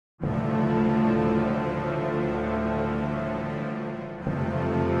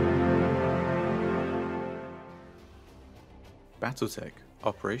BattleTech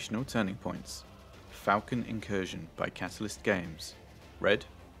Operational Turning Points. Falcon Incursion by Catalyst Games. Read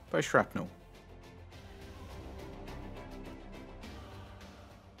by Shrapnel.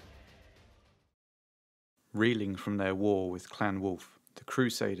 Reeling from their war with Clan Wolf, the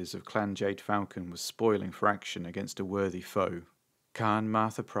Crusaders of Clan Jade Falcon were spoiling for action against a worthy foe. Khan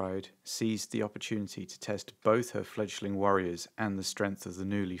Martha Pride seized the opportunity to test both her fledgling warriors and the strength of the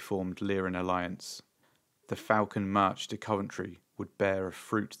newly formed Lyran alliance. The Falcon march to Coventry would bear a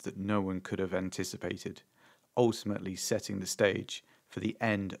fruit that no one could have anticipated, ultimately setting the stage for the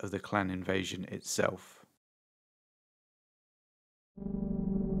end of the clan invasion itself.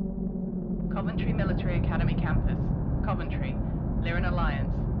 Coventry Military Academy Campus, Coventry, Lyran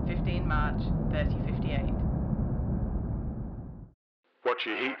Alliance, 15 March 3058. Watch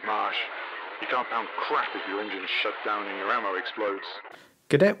your heat, Marsh. You can't pound crap if your engine's shut down and your ammo explodes.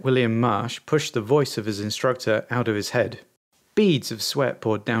 Cadet William Marsh pushed the voice of his instructor out of his head. Beads of sweat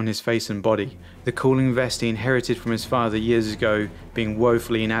poured down his face and body, the cooling vest he inherited from his father years ago being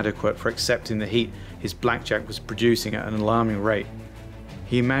woefully inadequate for accepting the heat his blackjack was producing at an alarming rate.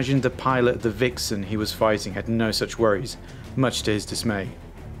 He imagined the pilot of the Vixen he was fighting had no such worries, much to his dismay.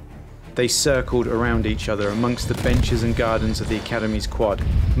 They circled around each other amongst the benches and gardens of the Academy's quad,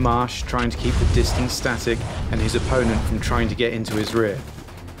 Marsh trying to keep the distance static and his opponent from trying to get into his rear.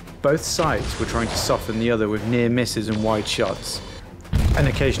 Both sides were trying to soften the other with near misses and wide shots. An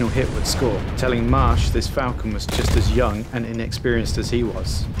occasional hit would score, telling Marsh this Falcon was just as young and inexperienced as he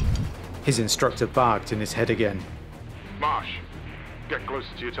was. His instructor barked in his head again. Marsh, get closer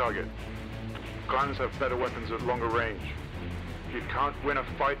to your target. Clans have better weapons at longer range. You can't win a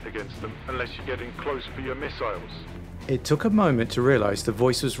fight against them unless you're getting close for your missiles. It took a moment to realise the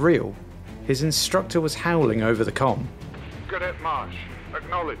voice was real. His instructor was howling over the comm. Cadet Marsh,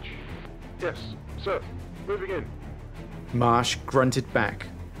 acknowledge. Yes, sir. Moving in. Marsh grunted back.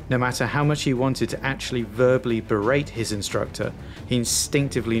 No matter how much he wanted to actually verbally berate his instructor, he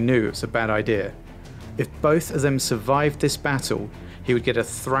instinctively knew it was a bad idea. If both of them survived this battle, he would get a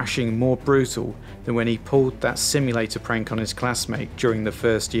thrashing more brutal than when he pulled that simulator prank on his classmate during the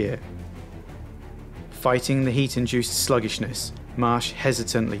first year. Fighting the heat-induced sluggishness, Marsh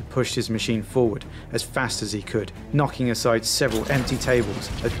hesitantly pushed his machine forward as fast as he could, knocking aside several empty tables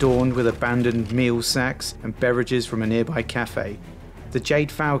adorned with abandoned meal sacks and beverages from a nearby cafe. The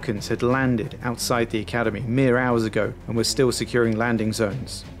Jade Falcons had landed outside the Academy mere hours ago and were still securing landing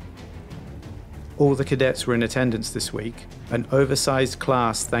zones. All the cadets were in attendance this week, an oversized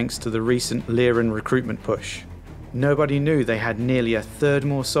class thanks to the recent Lyran recruitment push. Nobody knew they had nearly a third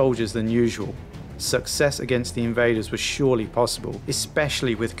more soldiers than usual. Success against the invaders was surely possible,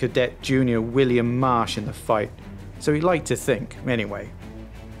 especially with Cadet Junior William Marsh in the fight, so he liked to think, anyway.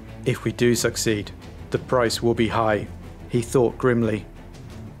 If we do succeed, the price will be high, he thought grimly.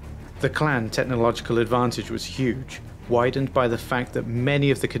 The clan technological advantage was huge, widened by the fact that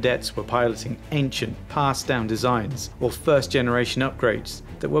many of the cadets were piloting ancient, passed-down designs or first-generation upgrades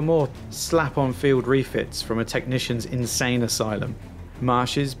that were more slap-on field refits from a technician's insane asylum.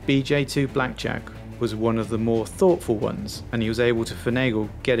 Marsh's BJ2 Blackjack was one of the more thoughtful ones, and he was able to finagle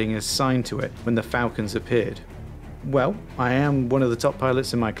getting assigned to it when the Falcons appeared. Well, I am one of the top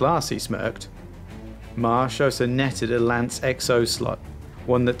pilots in my class, he smirked. Marsh also netted a Lance XO slot,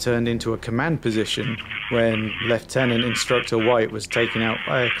 one that turned into a command position when Lieutenant Instructor White was taken out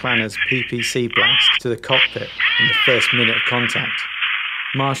by a clanner's PPC blast to the cockpit in the first minute of contact.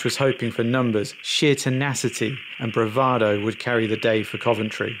 Marsh was hoping for numbers, sheer tenacity and bravado would carry the day for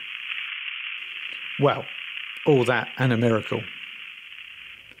Coventry. Well, all that and a miracle.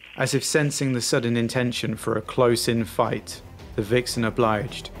 As if sensing the sudden intention for a close-in fight, the Vixen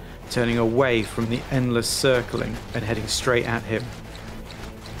obliged, turning away from the endless circling and heading straight at him.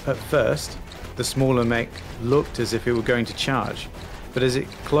 At first, the smaller mech looked as if it were going to charge, but as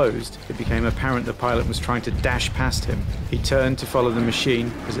it closed, it became apparent the pilot was trying to dash past him. He turned to follow the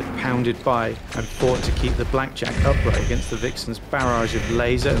machine as it pounded by and fought to keep the Blackjack upright against the Vixen's barrage of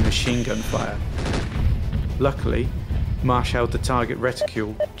laser and machine gun fire. Luckily, Marsh held the target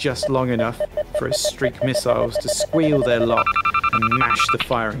reticule just long enough for his streak missiles to squeal their lock and mash the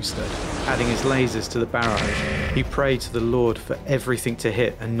firing stud. Adding his lasers to the barrage, he prayed to the Lord for everything to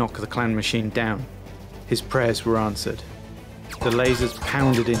hit and knock the clan machine down. His prayers were answered. The lasers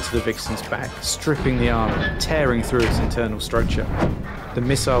pounded into the Vixen's back, stripping the armor, tearing through its internal structure. The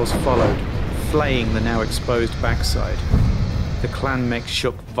missiles followed, flaying the now exposed backside. The clan mech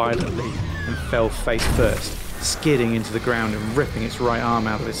shook violently and fell face first, skidding into the ground and ripping its right arm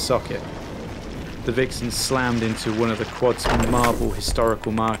out of its socket. The Vixen slammed into one of the quad's marble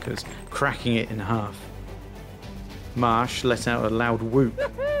historical markers, cracking it in half. Marsh let out a loud whoop,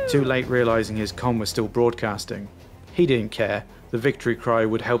 too late realising his comm was still broadcasting. He didn't care. The victory cry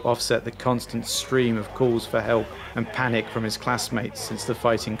would help offset the constant stream of calls for help and panic from his classmates since the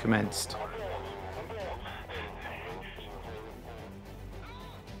fighting commenced.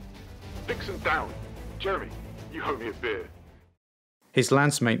 Vixen down! Jeremy, you owe me a beer. His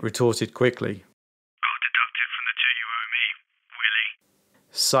landsmate retorted quickly, I'll deduct it from the two you owe me, Willie.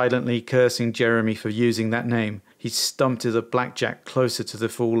 silently cursing Jeremy for using that name. He stumped the blackjack closer to the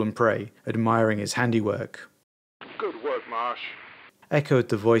fallen prey, admiring his handiwork. Good work, Marsh. Echoed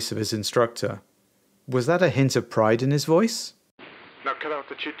the voice of his instructor. Was that a hint of pride in his voice? Now cut out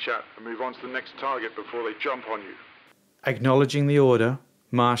the chit-chat and move on to the next target before they jump on you. Acknowledging the order,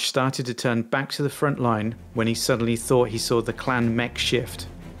 Marsh started to turn back to the front line when he suddenly thought he saw the clan mech shift.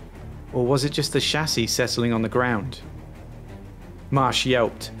 Or was it just the chassis settling on the ground? Marsh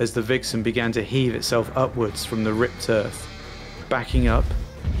yelped as the Vixen began to heave itself upwards from the ripped earth. Backing up,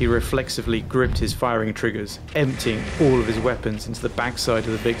 he reflexively gripped his firing triggers, emptying all of his weapons into the backside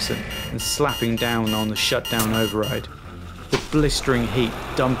of the Vixen and slapping down on the shutdown override. The blistering heat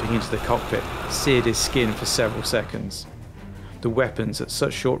dumping into the cockpit seared his skin for several seconds. The weapons at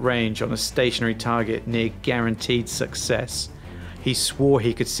such short range on a stationary target near guaranteed success. He swore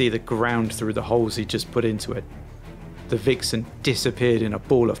he could see the ground through the holes he just put into it. The Vixen disappeared in a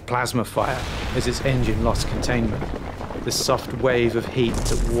ball of plasma fire as its engine lost containment. The soft wave of heat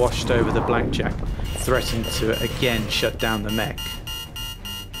that washed over the blackjack threatened to again shut down the mech.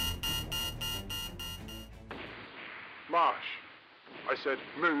 Marsh, I said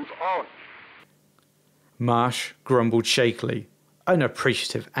move on. Marsh grumbled shakily.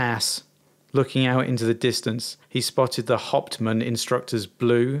 Unappreciative ass. Looking out into the distance, he spotted the Hauptmann instructor's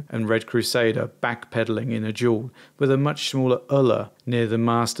blue and red Crusader backpedaling in a duel with a much smaller Uller near the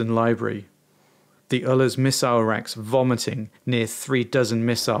Marston Library. The Uller's missile racks vomiting near 36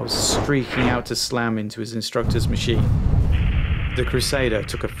 missiles streaking out to slam into his instructor's machine. The Crusader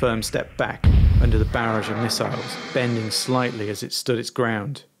took a firm step back under the barrage of missiles, bending slightly as it stood its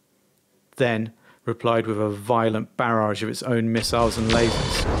ground. Then replied with a violent barrage of its own missiles and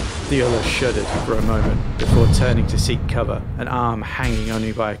lasers. The Uller shuddered for a moment before turning to seek cover, an arm hanging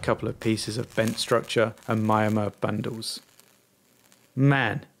only by a couple of pieces of bent structure and Myanmar bundles.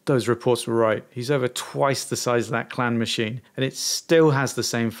 Man, those reports were right. He's over twice the size of that clan machine, and it still has the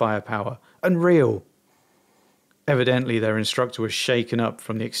same firepower. Unreal! Evidently their instructor was shaken up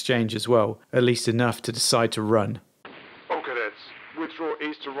from the exchange as well, at least enough to decide to run. All cadets, withdraw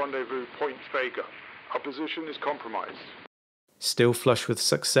east to rendezvous Point Vega. Our position is compromised. Still flush with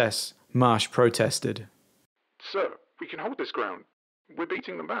success, Marsh protested. Sir, we can hold this ground. We're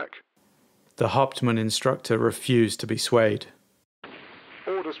beating them back. The Hauptmann instructor refused to be swayed.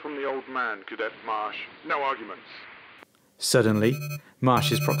 Orders from the old man, Cadet Marsh. No arguments. Suddenly,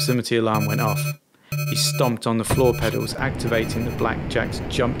 Marsh's proximity alarm went off. He stomped on the floor pedals, activating the blackjack's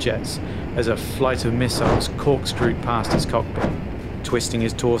jump jets as a flight of missiles corkscrewed past his cockpit. Twisting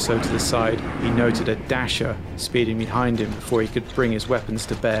his torso to the side, he noted a dasher speeding behind him before he could bring his weapons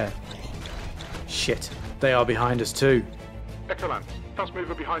to bear. Shit, they are behind us too. Excellent. Fast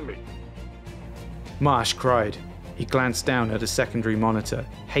mover behind me. Marsh cried. He glanced down at a secondary monitor,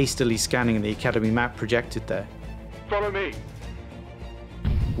 hastily scanning the Academy map projected there. Follow me.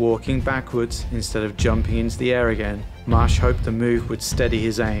 Walking backwards instead of jumping into the air again, Marsh hoped the move would steady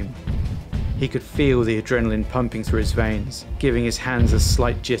his aim. He could feel the adrenaline pumping through his veins, giving his hands a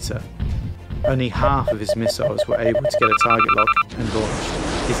slight jitter. Only half of his missiles were able to get a target lock and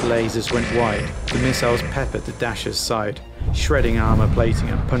launched. His lasers went wide. The missiles peppered the Dasher's side, shredding armor plating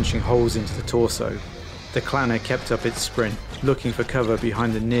and punching holes into the torso. The clanner kept up its sprint, looking for cover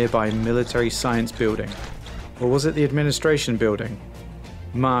behind the nearby military science building. Or was it the administration building?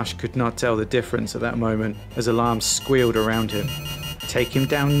 Marsh could not tell the difference at that moment as alarms squealed around him. Take him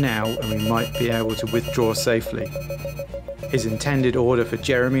down now and we might be able to withdraw safely. His intended order for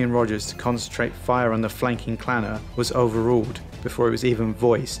Jeremy and Rogers to concentrate fire on the flanking clanner was overruled before it was even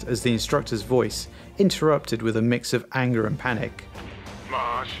voiced, as the instructor's voice interrupted with a mix of anger and panic.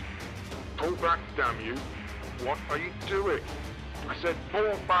 Marsh, pull back, damn you. What are you doing? I said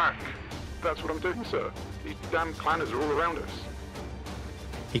pull back. That's what I'm doing, sir. These damn clanners are all around us.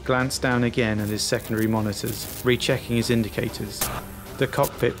 He glanced down again at his secondary monitors, rechecking his indicators. The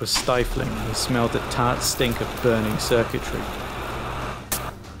cockpit was stifling and he smelled the tart stink of burning circuitry.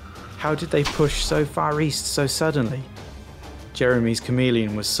 How did they push so far east so suddenly? Jeremy's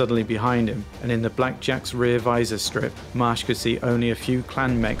chameleon was suddenly behind him, and in the blackjack's rear visor strip, Marsh could see only a few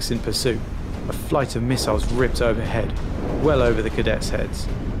clan mechs in pursuit. A flight of missiles ripped overhead, well over the cadets' heads.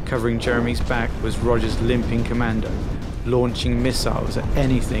 Covering Jeremy's back was Roger's limping commando, launching missiles at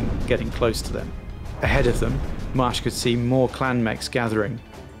anything getting close to them. Ahead of them, Marsh could see more clan mechs gathering.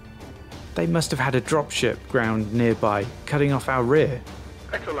 They must have had a dropship ground nearby, cutting off our rear,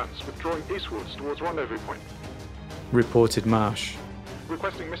 Echo Lance withdrawing eastwards towards rendezvous point. reported Marsh.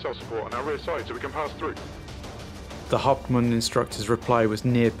 Requesting missile support on our rear side so we can pass through. The Hauptmann instructor's reply was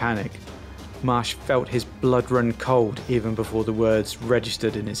near panic. Marsh felt his blood run cold even before the words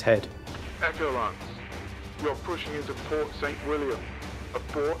registered in his head. Echo Lance, we are pushing into Port St. William.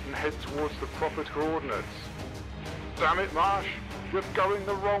 Abort and head towards the proper coordinates. Damn it, Marsh, you're going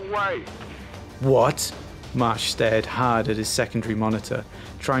the wrong way. What? Marsh stared hard at his secondary monitor,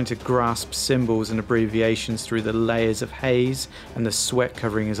 trying to grasp symbols and abbreviations through the layers of haze and the sweat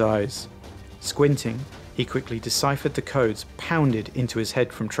covering his eyes. Squinting, he quickly deciphered the codes pounded into his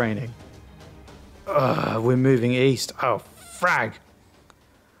head from training. We're moving east. Oh, frag!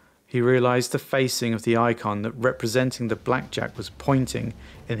 He realized the facing of the icon that representing the blackjack was pointing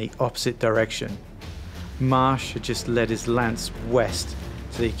in the opposite direction. Marsh had just led his lance west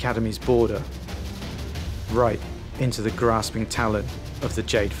to the Academy's border, right into the grasping talon of the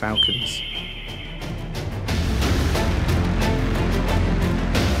Jade Falcons.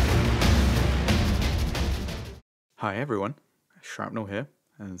 Hi everyone, Shrapnel here,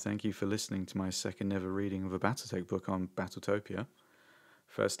 and thank you for listening to my second ever reading of a BattleTech book on Battletopia.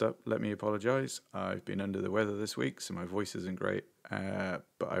 First up, let me apologise. I've been under the weather this week, so my voice isn't great,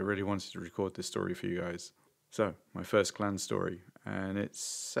 but I really wanted to record this story for you guys. So, my first clan story, and it's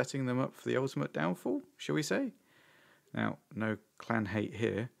setting them up for the ultimate downfall, shall we say? Now, no clan hate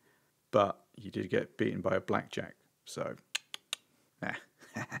here, but you did get beaten by a blackjack, so, nah.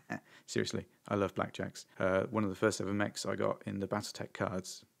 Seriously, I love blackjacks. One of the first ever mechs I got in the BattleTech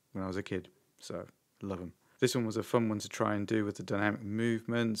cards when I was a kid, so love them. This one was a fun one to try and do with the dynamic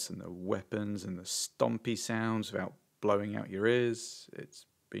movements and the weapons and the stompy sounds without blowing out your ears. It's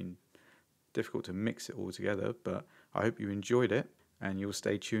been difficult to mix it all together, but I hope you enjoyed it and you'll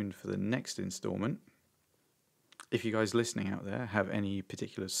stay tuned for the next installment. If you guys listening out there have any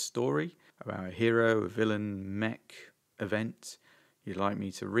particular story about a hero, a villain, mech event you'd like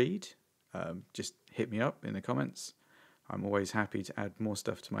me to read, just hit me up in the comments. I'm always happy to add more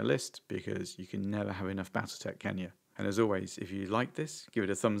stuff to my list because you can never have enough BattleTech, can you? And as always, if you like this, give it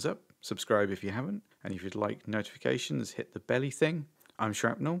a thumbs up, subscribe if you haven't, and if you'd like notifications, hit the belly thing. I'm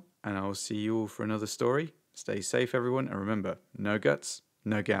Shrapnel, and I'll see you all for another story. Stay safe, everyone, and remember, no guts,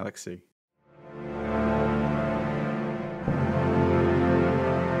 no galaxy.